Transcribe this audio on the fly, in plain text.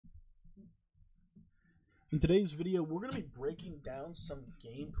In today's video, we're going to be breaking down some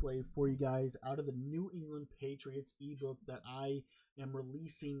gameplay for you guys out of the New England Patriots ebook that I am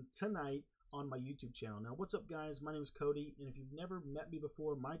releasing tonight on my YouTube channel. Now, what's up, guys? My name is Cody, and if you've never met me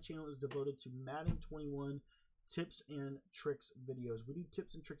before, my channel is devoted to Madden 21 tips and tricks videos. We do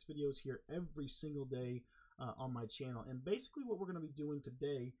tips and tricks videos here every single day on my channel, and basically what we're going to be doing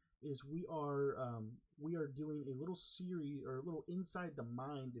today is we are doing a little series, or a little inside the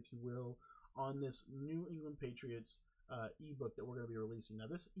mind, if you will, on this New England Patriots ebook that we're going to be releasing. Now,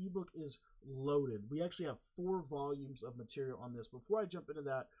 this ebook is loaded. We actually have 4 volumes of material on this. Before I jump into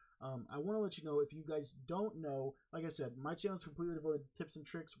that, I want to let you know, if you guys don't know, like I said, my channel is completely devoted to tips and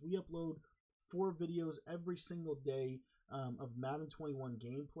tricks. We upload 4 videos every single day of Madden 21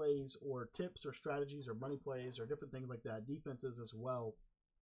 gameplays, or tips, or strategies, or money plays, or different things like that, defenses as well.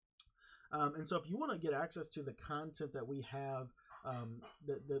 And so if you want to get access to the content that we have,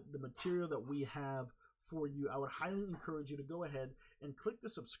 the material that we have for you, I would highly encourage you to go ahead and click the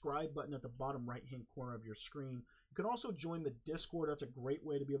subscribe button at the bottom right hand corner of your screen. You can also join the Discord. That's a great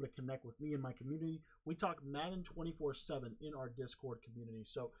way to be able to connect with me and my community. We talk Madden 24/7 in our Discord community.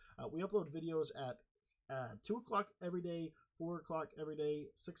 So we upload videos at 2 o'clock every day, 4 o'clock every day,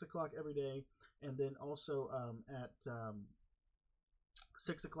 6 o'clock every day, and then also at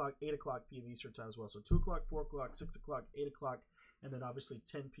 6 o'clock, 8 o'clock p.m. Eastern time as well. So 2 o'clock, 4 o'clock, 6 o'clock, 8 o'clock, and then obviously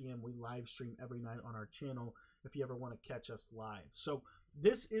 10 p.m. we live stream every night on our channel if you ever want to catch us live. So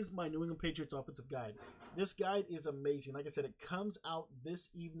this is my New England Patriots offensive guide. This guide is amazing. Like I said, it comes out this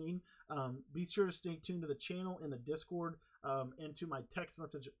evening. Be sure to stay tuned to the channel and the Discord, and to my text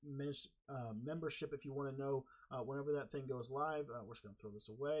message membership if you want to know whenever that thing goes live. We're just going to throw this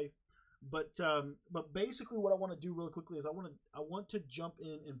away. But basically what I want to do really quickly is I want to jump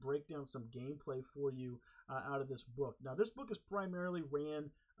in and break down some gameplay for you out of this book. Now, this book is primarily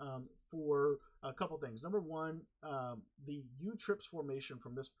ran for a couple things. Number one, the U-trips formation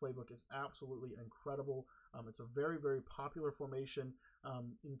from this playbook is absolutely incredible. It's a very, very popular formation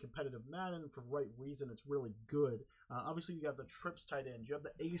in competitive Madden. For the right reason, it's really good. Obviously, you got the trips tight end. You have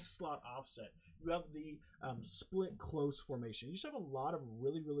the ace slot offset. You have the split close formation. You just have a lot of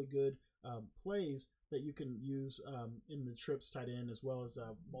really, really good plays that you can use in the trips tight end, as well as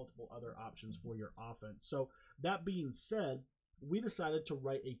multiple other options for your offense. So that being said, we decided to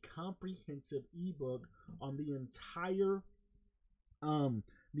write a comprehensive ebook on the entire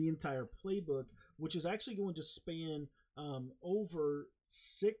playbook, which is actually going to span over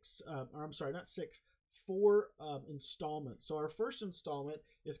 4 installments. So our first installment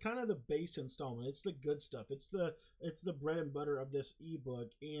is kind of the base installment. It's the good stuff. It's the bread and butter of this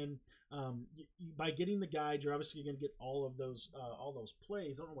ebook. And by getting the guide, you're obviously going to get all those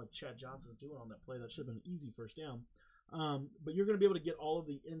plays. I don't know what Chad Johnson's doing on that play. That should have been an easy first down. But you're going to be able to get all of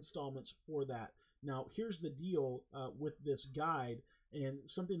the installments for that. Now, here's the deal with this guide, and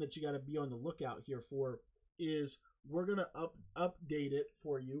something that you got to be on the lookout here for is we're going to update it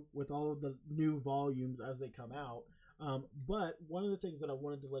for you with all of the new volumes as they come out. But one of the things that I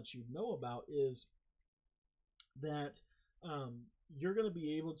wanted to let you know about is that you're going to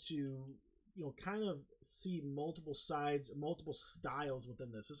be able to, kind of see multiple sides, multiple styles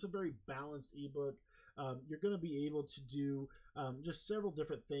within this. It's a very balanced ebook. You're going to be able to do just several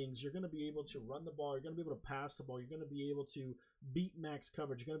different things. You're going to be able to run the ball. You're going to be able to pass the ball. You're going to be able to beat max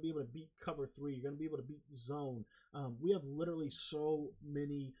coverage. You're going to be able to beat cover 3. You're going to be able to beat zone. We have literally so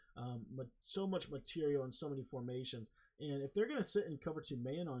much material and so many formations. And if they're going to sit and cover 2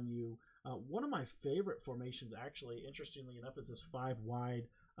 man on you, one of my favorite formations, actually, interestingly enough, is this 5 wide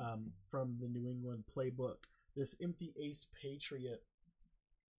from the New England playbook. This empty ace Patriot.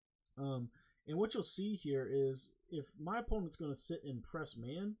 And what you'll see here is if my opponent's going to sit and press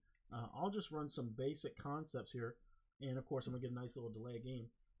man, I'll just run some basic concepts here. And, of course, I'm going to get a nice little delay game.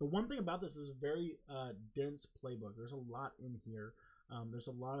 The one thing about this is a very dense playbook. There's a lot in here. There's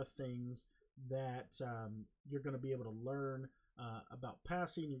a lot of things that you're going to be able to learn about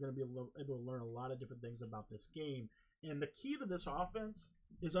passing. You're going to be able to learn a lot of different things about this game. And the key to this offense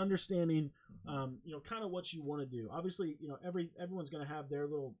is understanding, kind of what you want to do. Obviously, everyone's going to have their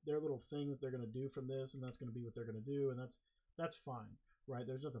little thing that they're going to do from this, and that's going to be what they're going to do, and that's fine, right?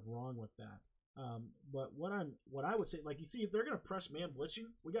 There's nothing wrong with that. But what I would say, like, you see, if they're going to press man blitz you,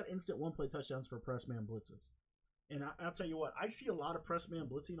 we got instant 1-play touchdowns for press man blitzes. And I'll tell you what, I see a lot of press man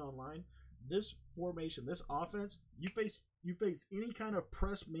blitzing online. This formation, this offense, you face any kind of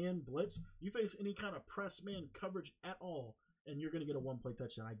press man blitz, you face any kind of press man coverage at all, and you're going to get a 1-play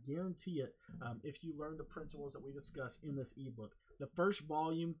touchdown. I guarantee it, if you learn the principles that we discuss in this ebook. The first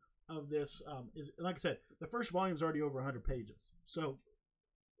volume of this is, like I said, the first volume is already over 100 pages. So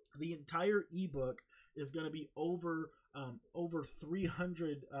the entire ebook is going to be over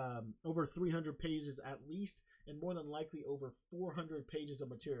 300 pages at least, and more than likely over 400 pages of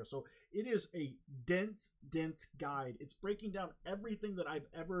material. So it is a dense guide. It's breaking down everything that I've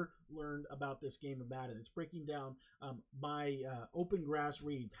ever learned about this game of Madden. It's breaking down my open grass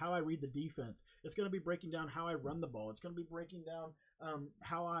reads, how I read the defense. It's going to be breaking down how I run the ball. It's going to be breaking down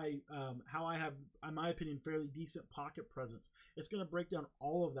how I have, in my opinion, fairly decent pocket presence. It's going to break down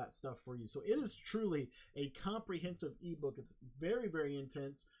all of that stuff for you. So it is truly a comprehensive ebook. It's very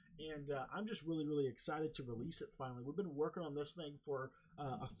intense, and I'm just really excited to release it finally. We've been working on this thing for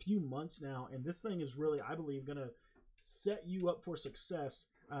a few months now, and this thing is really, I believe, going to set you up for success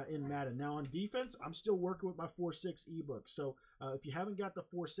in Madden. Now on defense, I'm still working with my 4-6 ebook. So if you haven't got the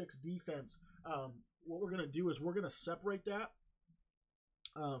 4-6 defense, what we're going to do is we're going to separate that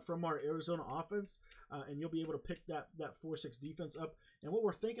from our Arizona offense, and you'll be able to pick that 4-6 defense up. And what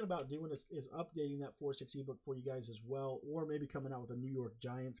we're thinking about doing is updating that 4-6 ebook for you guys as well, or maybe coming out with a New York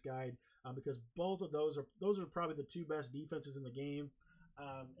Giants guide, because both of those are probably the two best defenses in the game.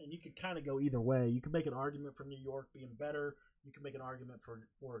 And you could kind of go either way. You can make an argument for New York being better. You can make an argument for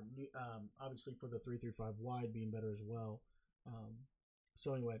obviously for the 3-3-5 wide being better as well.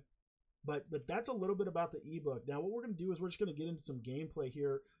 So anyway. But that's a little bit about the ebook. Now, what we're going to do is we're just going to get into some gameplay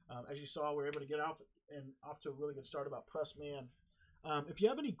here. As you saw, we're able to get off to a really good start about press man. If you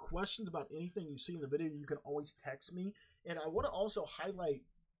have any questions about anything you see in the video, you can always text me. And I want to also highlight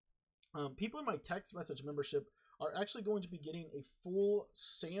people in my text message membership are actually going to be getting a full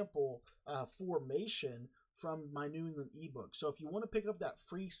sample formation from my New England ebook. So if you want to pick up that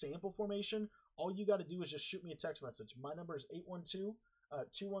free sample formation, all you got to do is just shoot me a text message. My number is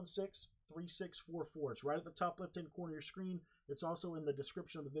 812-216-3644. It's right at the top left-hand corner of your screen. It's also in the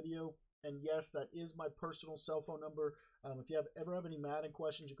description of the video. And yes, that is my personal cell phone number. If you ever have any Madden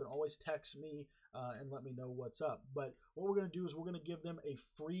questions, you can always text me and let me know what's up. But what we're going to do is we're going to give them a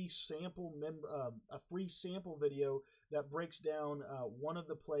free sample video that breaks down one of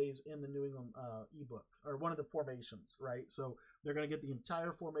the plays in the New England ebook, or one of the formations, right? So they're going to get the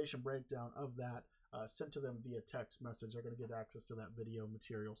entire formation breakdown of that sent to them via text message. They're going to get access to that video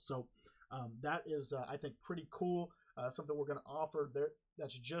material. So that is, I think, pretty cool. Something we're going to offer there.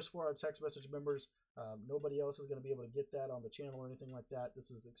 That's just for our text message members. Nobody else is going to be able to get that on the channel or anything like that.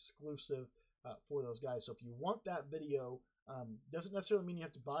 This is exclusive for those guys. So if you want that video, doesn't necessarily mean you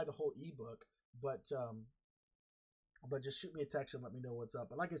have to buy the whole ebook, but just shoot me a text and let me know what's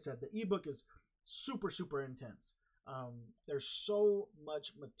up. And like I said, the ebook is super intense. There's so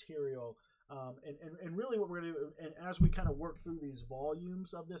much material. And really what we're going to do, and as we kind of work through these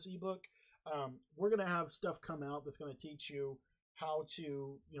volumes of this ebook, we're going to have stuff come out that's going to teach you how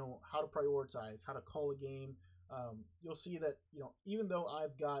to prioritize, how to call a game. You'll see that, even though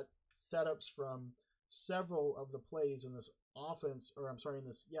I've got setups from several of the plays in this offense, or I'm sorry, in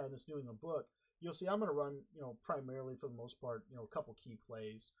this New England book, you'll see I'm going to run, primarily for the most part, a couple key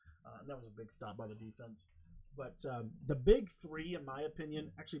plays. And that was a big stop by the defense. But the big three, in my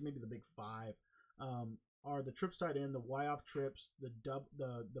opinion, actually maybe the big five, are the trips tight end, the Y-off trips, the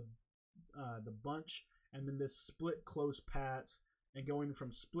bunch, and then this split close pats, and going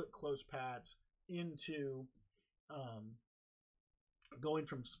from split close pats into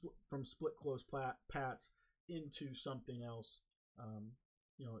split close pats into something else.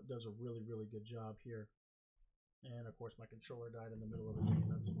 It does a really good job here. And of course, my controller died in the middle of the game.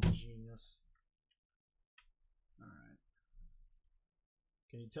 That's genius. All right.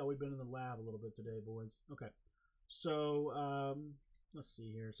 Can you tell we've been in the lab a little bit today, boys? Okay. So, let's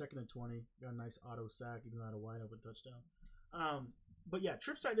see here. 2nd and 20. Got a nice auto sack, even though I had a wide open touchdown. But yeah,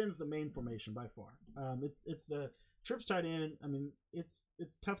 trips tight end is the main formation by far. It's the trips tight end. I mean, it's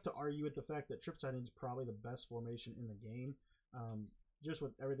tough to argue with the fact that trips tight end is probably the best formation in the game, just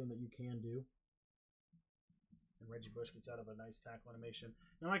with everything that you can do. And Reggie Bush gets out of a nice tackle animation.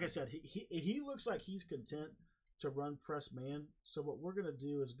 Now, like I said, he looks like he's content to run press man. So what we're gonna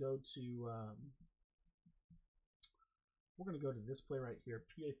do is go to this play right here.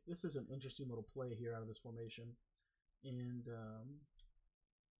 This is an interesting little play here out of this formation, and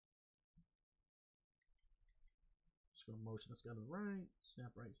just gonna motion this guy to the right,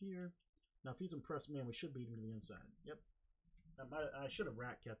 snap right here. Now if he's in press man, we should beat him to the inside. Yep, I should have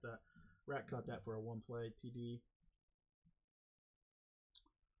rat caught that for a one play TD.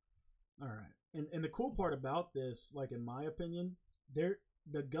 All right, and the cool part about this, like in my opinion, the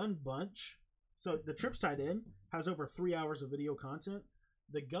gun bunch. So the trips tight end has over 3 hours of video content.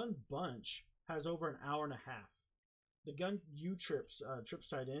 The gun bunch has over an hour and a half. The gun trips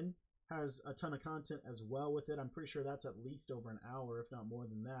tight end has a ton of content as well with it. I'm pretty sure that's at least over an hour, if not more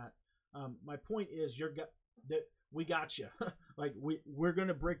than that. My point is, that we got you. Like we're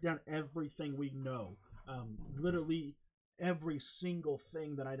gonna break down everything we know. Literally every single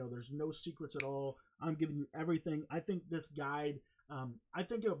thing that I know. There's no secrets at all. I'm giving you everything. I think this guide. I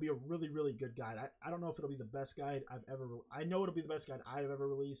think it'll be a really, really good guide. I don't know if it'll be the best guide I've ever. I know it'll be the best guide I've ever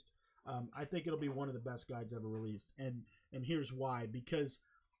released. I think it'll be one of the best guides ever released, and here's why. Because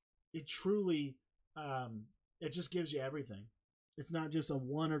it truly, it just gives you everything. It's not just a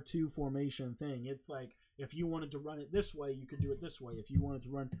 1 or 2 formation thing. It's like if you wanted to run it this way, you could do it this way. If you wanted to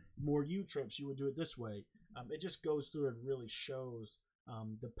run more U trips, you would do it this way. It just goes through and really shows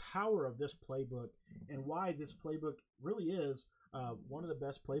the power of this playbook and why this playbook really is one of the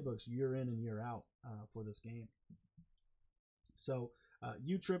best playbooks year in and year out for this game. So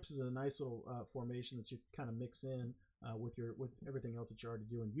U trips is a nice little formation that you kind of mix in with everything else that you're already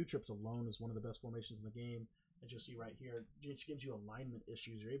doing. U trips alone is one of the best formations in the game. As you'll see right here, it just gives you alignment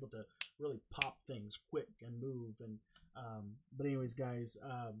issues. You're able to really pop things quick and move. And but anyways, guys,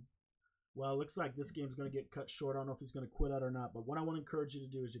 well, it looks like this game's going to get cut short. I don't know if he's going to quit out or not. But what I want to encourage you to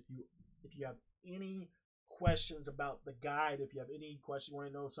do is if you have any questions about the guide, if you have any questions, you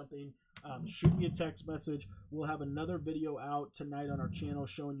want to know something, shoot me a text message. We'll have another video out tonight on our channel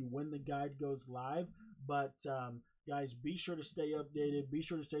showing you when the guide goes live. But guys, be sure to stay updated. Be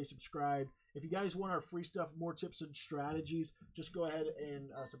sure to stay subscribed. If you guys want our free stuff, more tips and strategies, just go ahead and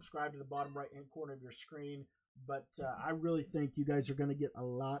subscribe to the bottom right-hand corner of your screen. But I really think you guys are going to get a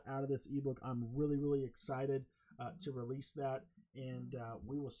lot out of this ebook. I'm really, really excited to release that. And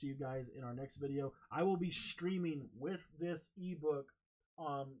we will see you guys in our next video. I will be streaming with this ebook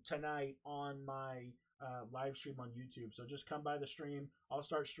tonight on my live stream on YouTube. So just come by the stream. I'll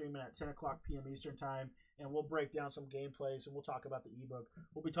start streaming at 10 o'clock p.m. Eastern time, and we'll break down some gameplays, and we'll talk about the ebook.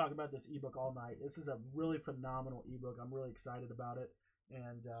 We'll be talking about this ebook all night. This is a really phenomenal ebook. I'm really excited about it,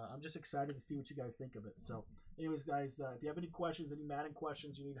 and I'm just excited to see what you guys think of it. So anyways, guys, if you have any questions, any Madden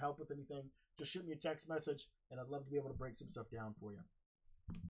questions, you need help with anything, just shoot me a text message, and I'd love to be able to break some stuff down for you.